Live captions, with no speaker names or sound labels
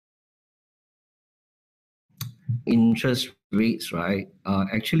interest rates, right?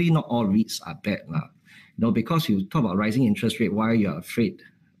 Actually, not all REITs are bad. Because you talk about rising interest rate, why you're afraid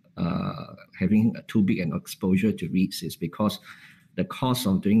having too big an exposure to REITs is because the cost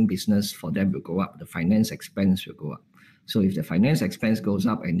of doing business for them will go up, the finance expense will go up. So if the finance expense goes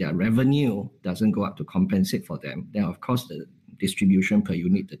up and their revenue doesn't go up to compensate for them, then of course the distribution per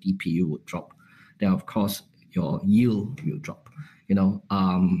unit, the DPU, would drop. Then of course your yield will drop.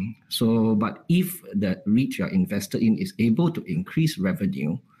 But if the REIT you're invested in is able to increase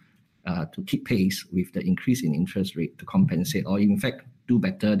revenue to keep pace with the increase in interest rate to compensate, or in fact do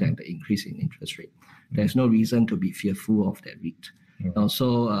better than the increase in interest rate, there's no reason to be fearful of that REIT.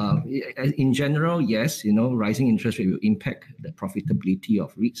 In general, yes, rising interest rate will impact the profitability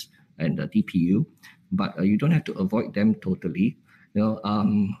of REITs and the DPU, but you don't have to avoid them totally.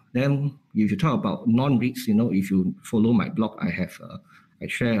 Then if you talk about non-REITs, if you follow my blog, I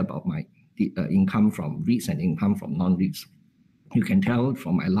share about my income from REITs and income from non-REITs. You can tell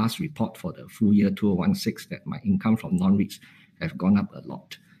from my last report for the full year 2016 that my income from non-REITs have gone up a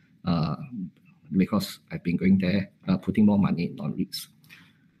lot because I've been going there, putting more money in non-REITs.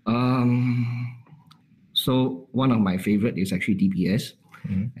 So one of my favorite is actually DBS.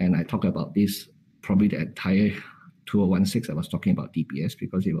 And I talk about this probably the entire 2016. I was talking about DBS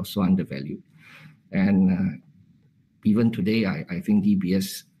because it was so undervalued. And even today, I think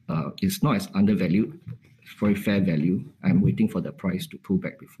DBS is not as undervalued. It's very fair value. I'm waiting for the price to pull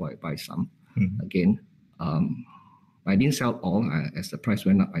back before I buy some. Again, I didn't sell all. As the price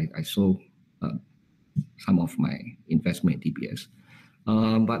went up, I sold some of my investment in DBS.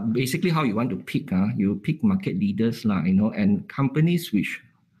 But basically, how you want to pick, you pick market leaders, and companies which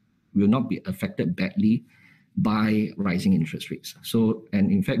will not be affected badly by rising interest rates.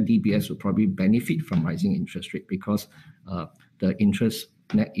 And in fact, DBS will probably benefit from rising interest rate because the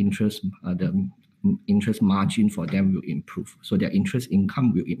net interest, the interest margin for them will improve. So their interest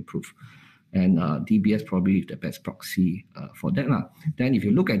income will improve. And DBS probably is the best proxy for that. Then if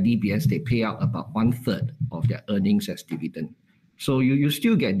you look at DBS, they pay out about 1/3 of their earnings as dividend. So you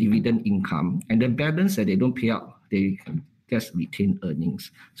still get dividend income, and the balance that they don't pay out, they just retain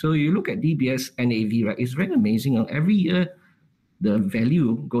earnings. So you look at DBS NAV, right? It's very amazing. Every year, the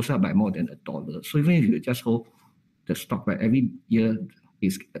value goes up by more than $1. So even if you just hold the stock, right, every year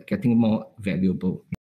it's getting more valuable.